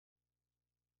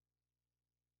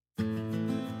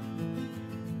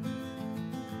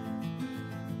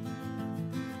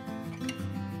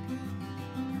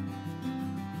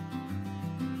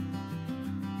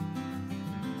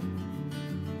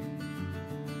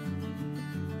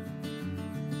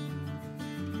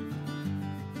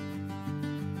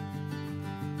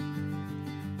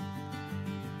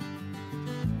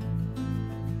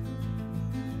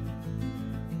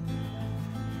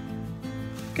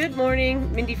Good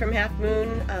morning, Mindy from Half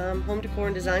Moon Home Decor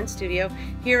and Design Studio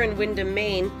here in Windham,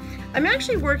 Maine. I'm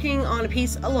actually working on a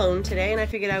piece alone today, and I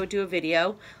figured I would do a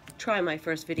video, try my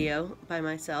first video by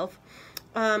myself.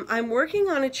 I'm working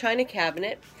on a china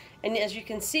cabinet, and as you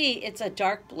can see, it's a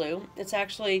dark blue. It's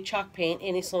actually Chalk Paint,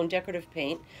 Annie Sloan Decorative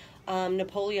Paint,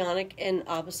 Napoleonic and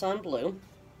Aubusson blue.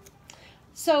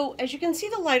 So as you can see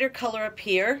the lighter color up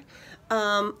here,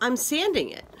 I'm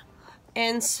sanding it.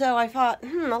 And so I thought,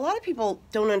 a lot of people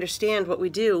don't understand what we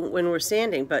do when we're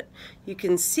sanding, but you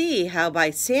can see how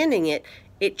by sanding it,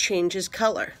 it changes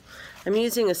color. I'm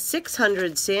using a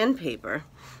 600 sandpaper.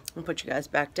 I'll put you guys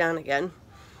back down again.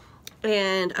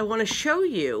 And I want to show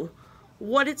you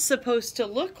what it's supposed to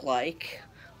look like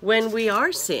when we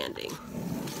are sanding.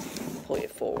 Pull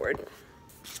it forward.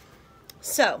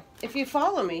 So, if you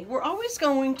follow me, we're always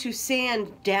going to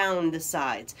sand down the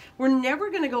sides. We're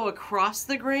never going to go across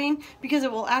the grain because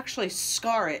it will actually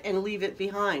scar it and leave it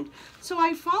behind. So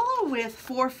I follow with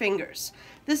 4 fingers.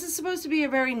 This is supposed to be a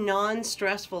very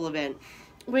non-stressful event.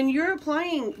 When you're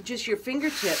applying just your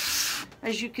fingertips,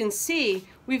 as you can see,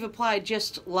 we've applied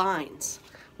just lines.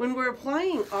 When we're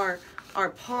applying our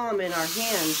palm and our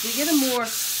hands, we get a more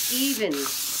even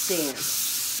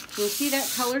sand. Can you see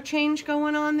that color change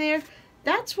going on there?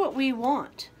 That's what we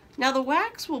want. Now the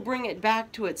wax will bring it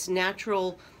back to its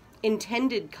natural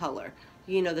intended color.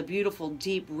 You know, the beautiful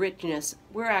deep richness.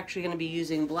 We're actually going to be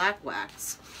using black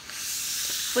wax.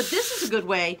 But this is a good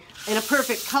way and a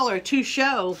perfect color to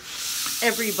show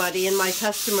everybody and my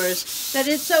customers that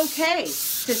it's okay to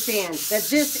sand, that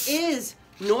this is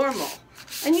normal.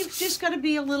 And you've just got to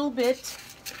be a little bit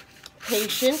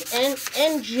patient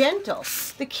and gentle.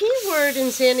 The key word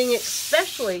in sanding,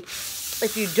 especially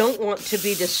if you don't want to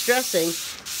be distressing,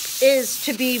 is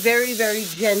to be very, very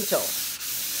gentle.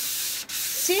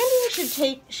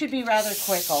 Sanding should be rather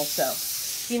quick also.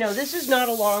 You know, this is not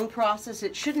a long process.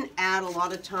 It shouldn't add a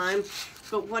lot of time,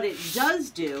 but what it does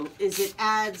do is it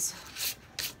adds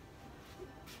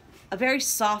a very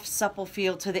soft, supple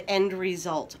feel to the end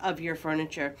result of your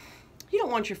furniture. You don't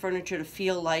want your furniture to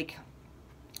feel like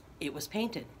it was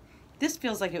painted. This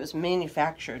feels like it was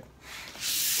manufactured.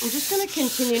 I'm just going to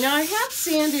continue. Now I have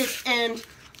sanded and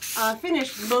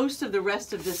finished most of the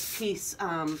rest of this piece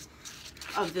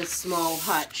of this small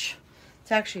hutch.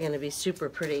 It's actually going to be super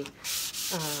pretty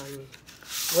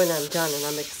when I'm done, and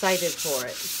I'm excited for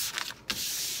it.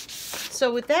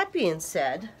 So with that being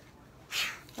said,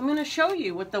 I'm going to show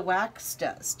you what the wax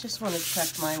does. Just want to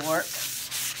check my work.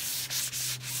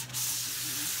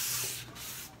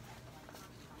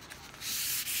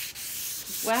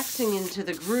 Waxing into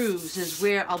the grooves is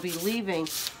where I'll be leaving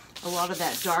a lot of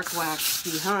that dark wax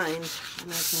behind. And I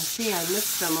can see I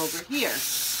mixed them over here.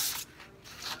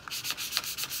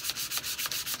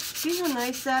 See how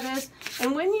nice that is?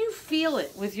 And when you feel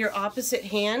it with your opposite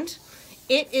hand,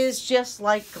 it is just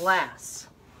like glass.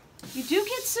 You do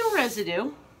get some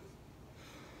residue.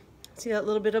 See that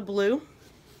little bit of blue?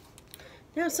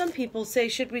 Now some people say,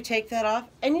 should we take that off?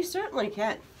 And you certainly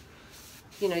can.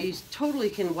 You know, you totally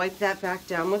can wipe that back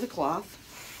down with a cloth.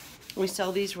 We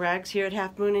sell these rags here at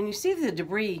Half Moon, and you see the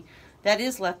debris that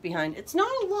is left behind. It's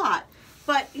not a lot,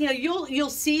 but you know,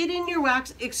 you'll see it in your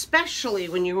wax, especially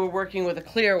when you were working with a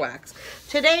clear wax.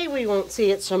 Today we won't see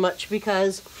it so much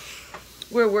because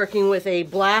we're working with a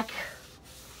black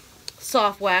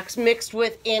soft wax mixed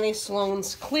with Annie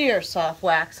Sloan's clear soft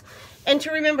wax. And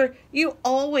to remember, you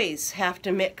always have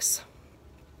to mix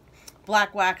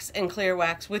black wax and clear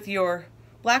wax with your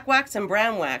black wax and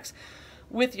brown wax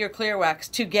with your clear wax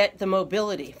to get the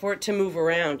mobility for it to move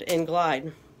around and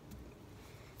glide.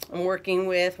 I'm working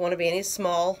with one of Annie's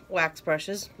small wax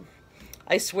brushes.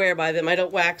 I swear by them. I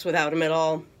don't wax without them at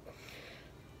all.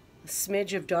 A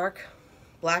smidge of dark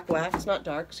black wax, not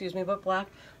dark, excuse me, but black.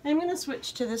 I'm going to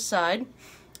switch to this side,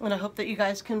 and I hope that you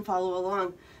guys can follow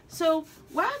along. So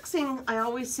waxing, I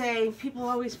always say, people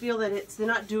always feel that they're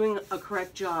not doing a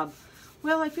correct job.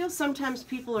 Well, I feel sometimes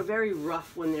people are very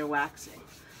rough when they're waxing.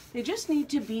 They just need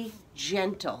to be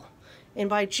gentle. And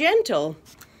by gentle,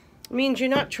 it means you're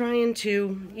not trying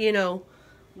to, you know,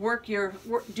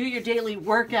 do your daily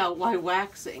workout while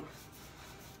waxing.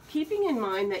 Keeping in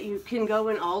mind that you can go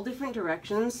in all different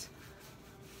directions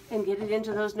and get it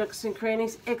into those nooks and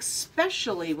crannies,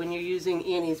 especially when you're using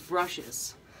Annie's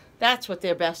brushes. That's what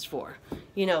they're best for.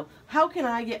 You know, how can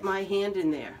I get my hand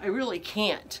in there? I really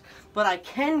can't, but I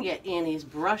can get Annie's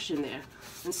brush in there.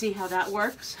 And see how that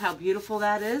works? How beautiful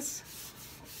that is?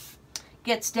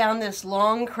 Gets down this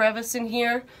long crevice in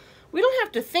here. We don't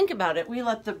have to think about it. We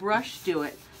let the brush do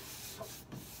it.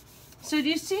 So do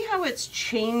you see how it's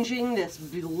changing this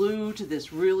blue to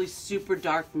this really super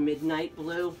dark midnight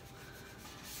blue?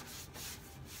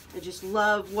 I just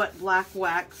love what black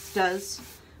wax does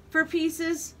for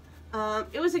pieces.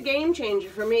 It was a game changer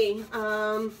for me.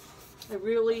 I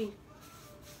really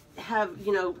have,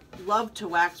 you know, love to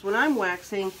wax. When I'm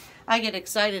waxing, I get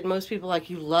excited. Most people are like,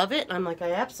 you love it? I'm like,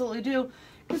 I absolutely do.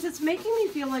 Because it's making me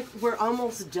feel like we're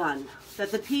almost done.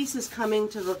 That the piece is coming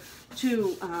to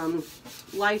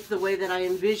life the way that I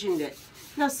envisioned it.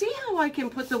 Now see how I can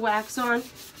put the wax on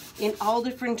in all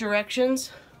different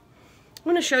directions? I'm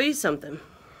going to show you something.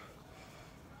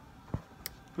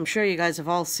 I'm sure you guys have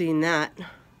all seen that.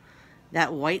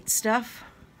 That white stuff,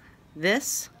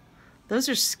 those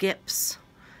are skips.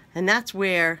 And that's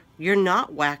where you're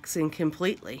not waxing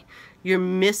completely. You're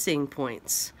missing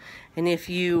points. And if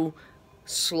you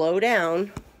slow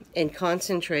down and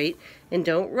concentrate and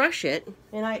don't rush it,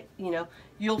 and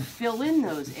you'll fill in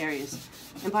those areas.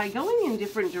 And by going in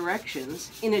different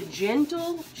directions in a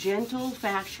gentle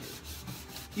fashion,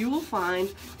 you will find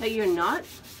that you're not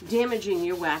damaging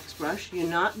your wax brush, you're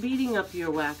not beating up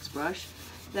your wax brush,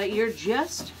 that you're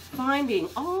just finding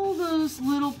all those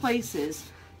little places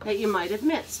that you might have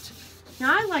missed.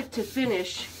 Now I like to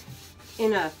finish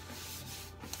in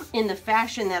the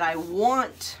fashion that I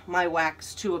want my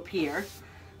wax to appear.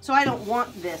 So I don't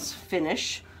want this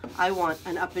finish. I want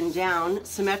an up and down,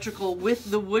 symmetrical with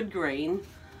the wood grain.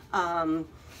 And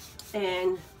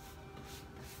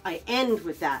I end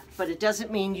with that, but it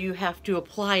doesn't mean you have to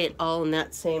apply it all in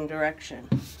that same direction.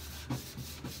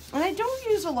 And I don't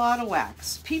use a lot of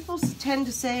wax. People tend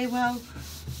to say, well,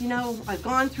 you know, I've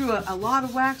gone through a lot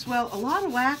of wax. Well, a lot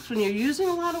of wax, when you're using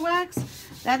a lot of wax,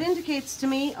 that indicates to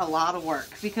me a lot of work,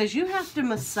 because you have to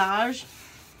massage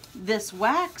this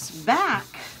wax back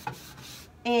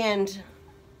and,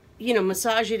 you know,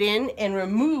 massage it in and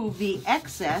remove the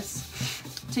excess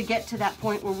to get to that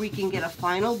point where we can get a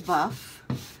final buff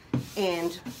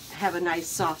and have a nice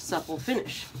soft supple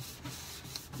finish.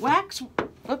 Wax,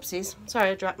 oopsies,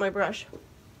 sorry, I dropped my brush.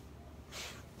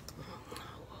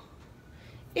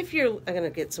 If you're, I'm gonna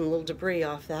get some little debris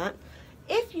off that.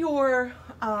 If you're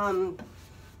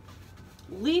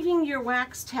leaving your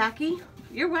wax tacky,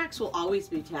 your wax will always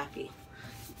be tacky.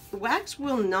 Wax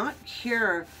will not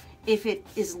cure if it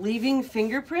is leaving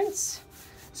fingerprints.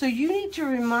 So you need to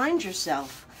remind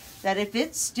yourself that if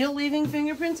it's still leaving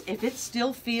fingerprints, if it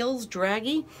still feels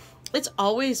draggy, it's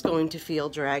always going to feel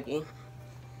draggy.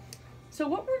 So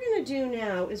what we're going to do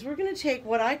now is we're going to take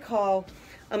what I call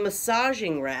a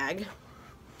massaging rag.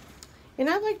 And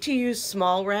I like to use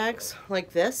small rags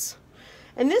like this.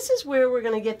 And this is where we're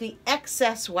going to get the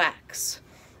excess wax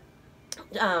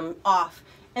off.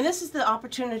 And this is the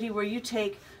opportunity where you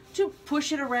take to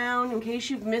push it around in case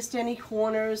you've missed any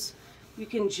corners. You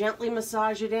can gently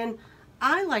massage it in.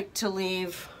 I like to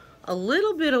leave a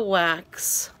little bit of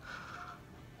wax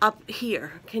up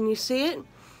here. Can you see it?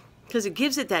 Because it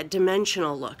gives it that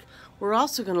dimensional look. We're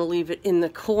also going to leave it in the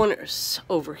corners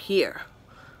over here.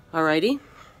 Alrighty?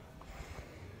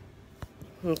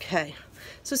 Okay.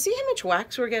 So see how much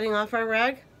wax we're getting off our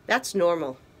rag? That's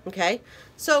normal. Okay?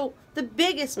 So the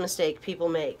biggest mistake people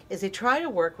make is they try to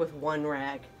work with one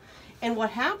rag. And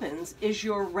what happens is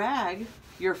your rag,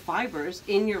 your fibers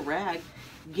in your rag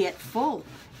get full.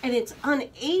 And it's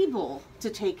unable to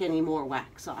take any more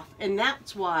wax off. And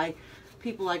that's why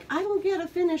people are like, I don't get a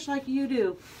finish like you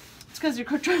do. It's because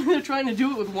they're trying to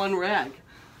do it with one rag.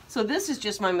 So this is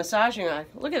just my massaging rag.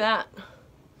 Look at that.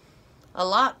 A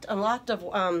lot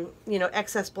of you know,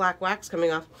 excess black wax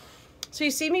coming off. So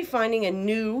you see me finding a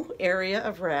new area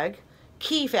of rag.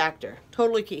 Key factor,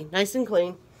 totally key, nice and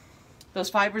clean. Those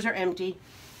fibers are empty.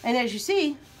 And as you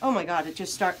see, oh my God, it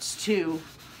just starts to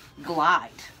glide.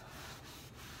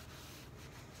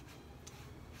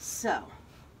 So,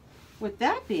 with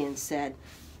that being said,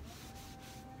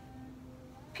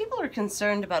 people are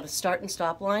concerned about a start and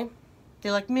stop line.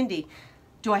 They're like, Mindy,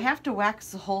 do I have to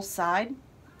wax the whole side?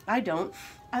 I don't.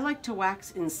 I like to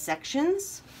wax in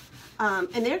sections.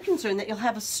 And they're concerned that you'll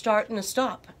have a start and a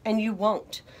stop, and you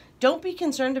won't. Don't be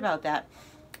concerned about that.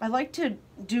 I like to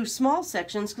do small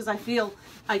sections because I feel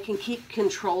I can keep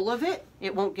control of it.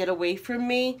 It won't get away from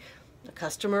me. The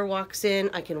customer walks in,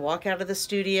 I can walk out of the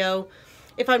studio.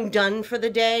 If I'm done for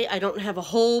the day, I don't have a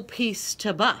whole piece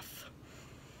to buff.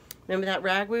 Remember that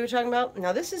rag we were talking about?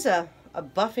 Now this is a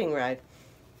buffing rag.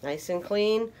 Nice and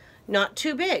clean, not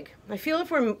too big. I feel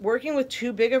if we're working with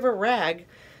too big of a rag,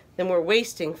 then we're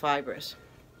wasting fibers.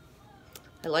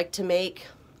 I like to make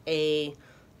a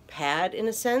pad in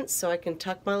a sense so I can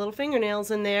tuck my little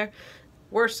fingernails in there.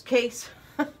 Worst case,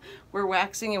 we're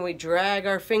waxing and we drag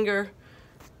our finger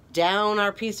down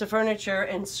our piece of furniture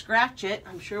and scratch it.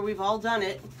 I'm sure we've all done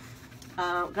it.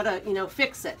 Gotta, you know,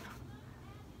 fix it.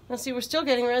 Now see, we're still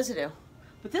getting residue.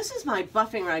 But this is my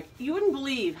buffing rag. You wouldn't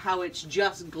believe how it's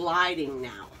just gliding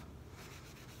now.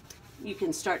 You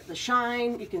can start the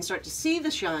shine, you can start to see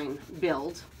the shine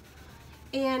build.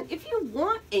 And if you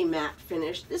want a matte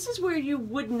finish, this is where you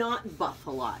would not buff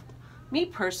a lot. Me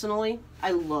personally,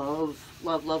 I love,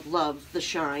 love, love, love the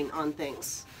shine on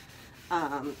things.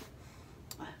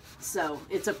 So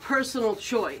it's a personal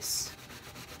choice.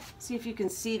 See if you can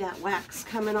see that wax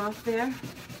coming off there.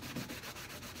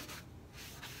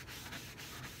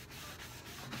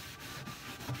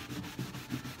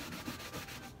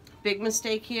 Big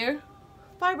mistake here,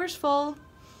 fiber's full.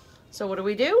 So what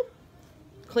do?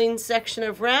 Clean section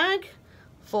of rag,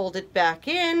 fold it back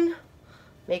in,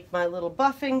 make my little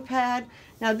buffing pad.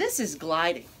 Now this is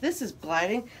gliding. This is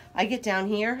gliding. I get down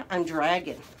here, I'm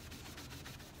dragging.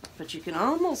 But you can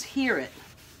almost hear it.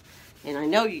 And I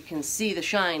know you can see the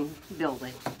shine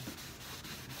building.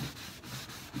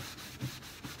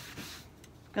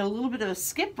 Got a little bit of a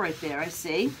skip right there, I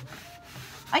see.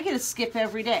 I get a skip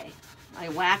every day. I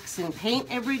wax and paint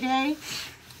every day,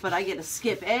 but I get a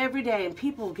skip every day, and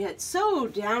people get so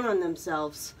down on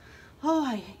themselves.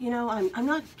 Oh, I'm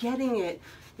not getting it.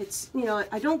 It's,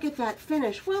 I don't get that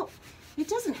finish. Well, it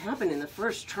doesn't happen in the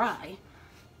first try.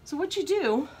 So what you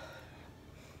do,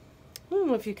 I don't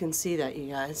know if you can see that,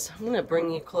 you guys. I'm going to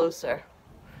bring you closer.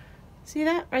 See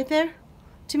that right there?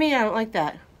 To me, I don't like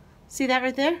that. See that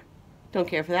right there? Don't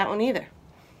care for that one either.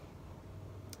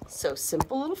 So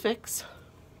simple little fix.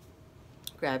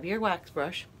 Grab your wax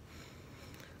brush.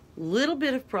 Little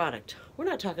bit of product. We're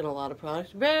not talking a lot of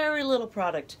product. Very little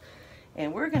product.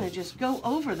 And we're going to just go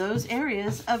over those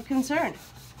areas of concern.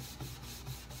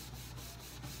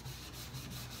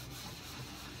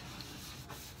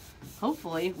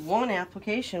 Hopefully, one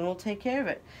application will take care of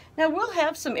it. Now, we'll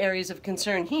have some areas of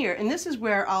concern here, and this is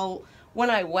where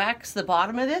when I wax the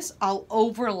bottom of this, I'll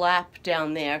overlap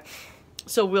down there,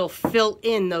 so we'll fill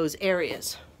in those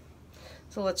areas.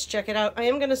 So let's check it out. I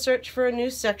am going to search for a new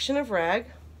section of rag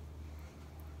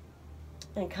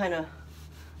and kind of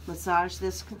massage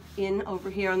this in over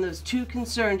here on those two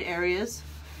concerned areas.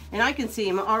 And I can see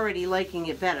I'm already liking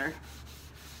it better.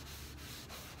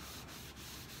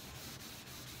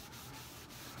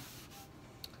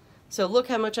 So look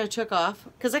how much I took off,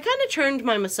 because I kind of turned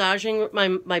my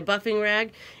my buffing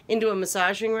rag into a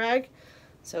massaging rag.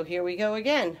 So here we go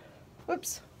again.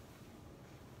 Whoops.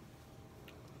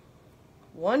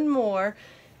 One more,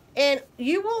 and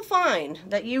you will find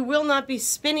that you will not be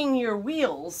spinning your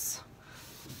wheels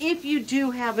if you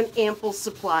do have an ample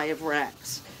supply of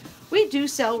rags. We do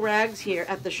sell rags here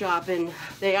at the shop, and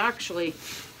they actually,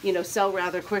 sell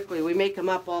rather quickly. We make them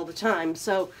up all the time,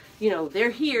 so they're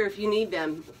here if you need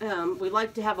them. We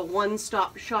like to have a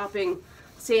one-stop shopping: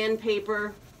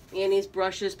 sandpaper, Annie's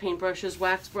brushes, paint brushes,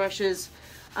 wax brushes,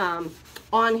 on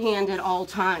hand at all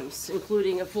times,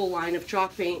 including a full line of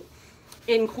chalk paint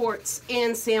in quartz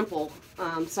and sample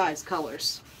size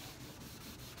colors.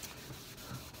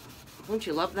 Don't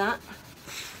you love that?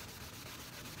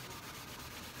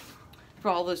 For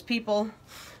all those people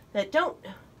that don't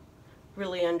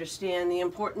really understand the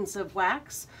importance of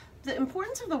wax, the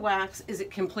importance of the wax is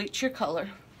it completes your color.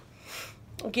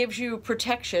 It gives you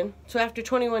protection. So after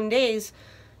 21 days,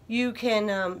 you can,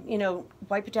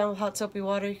 wipe it down with hot soapy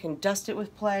water. You can dust it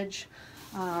with Pledge.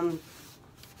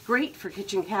 Great for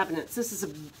kitchen cabinets. This is a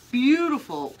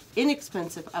beautiful,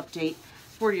 inexpensive update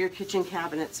for your kitchen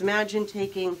cabinets. Imagine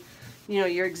taking,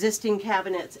 your existing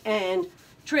cabinets and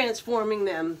transforming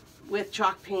them with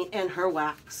chalk paint and her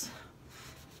wax.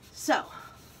 So,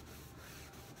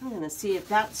 I'm going to see if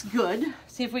that's good.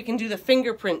 See if we can do the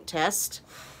fingerprint test.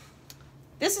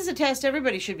 This is a test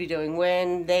everybody should be doing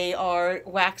when they are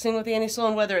waxing with Annie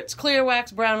Sloan, whether it's clear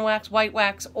wax, brown wax, white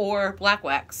wax, or black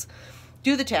wax.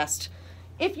 Do the test.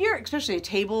 If you're, especially a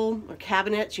table or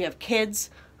cabinets, you have kids,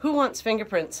 who wants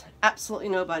fingerprints? Absolutely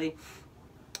nobody.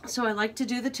 So I like to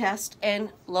do the test,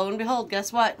 and lo and behold,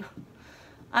 guess what?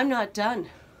 I'm not done.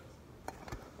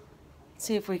 Let's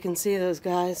see if we can see those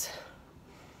guys.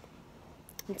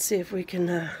 Let's see if we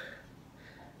can,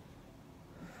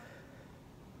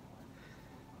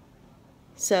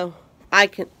 so I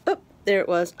can, oh, there it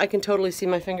was. I can totally see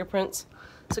my fingerprints.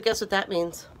 So guess what that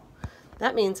means?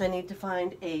 That means I need to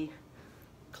find a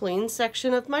clean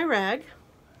section of my rag.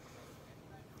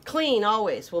 Clean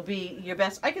always will be your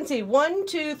best. I can see 1,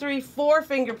 2, 3, 4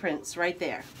 fingerprints right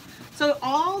there. So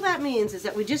all that means is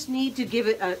that we just need to give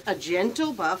it a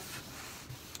gentle buff.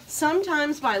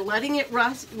 Sometimes by letting it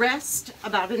rest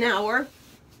about an hour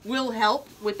will help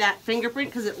with that fingerprint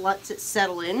because it lets it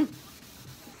settle in.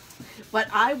 But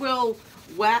I will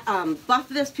buff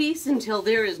this piece until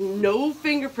there is no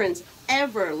fingerprints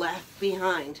ever left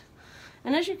behind.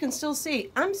 And as you can still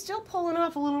see, I'm still pulling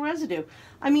off a little residue.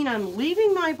 I mean, I'm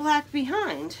leaving my black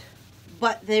behind,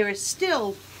 but there is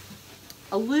still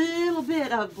a little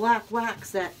bit of black wax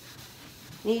that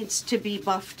needs to be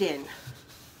buffed in.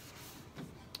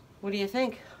 What do you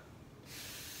think?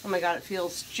 Oh my God, it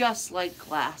feels just like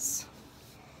glass.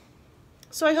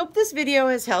 So I hope this video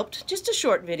has helped. Just a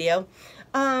short video.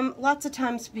 Lots of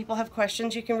times people have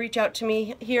questions. You can reach out to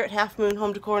me here at Half Moon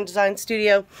Home Decor and Design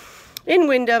Studio in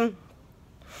Wyndham.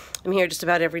 I'm here just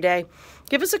about every day.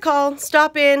 Give us a call,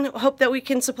 stop in. Hope that we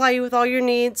can supply you with all your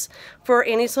needs for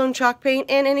Annie Sloan chalk paint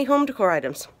and any home decor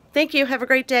items. Thank you. Have a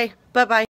great day. Bye-bye.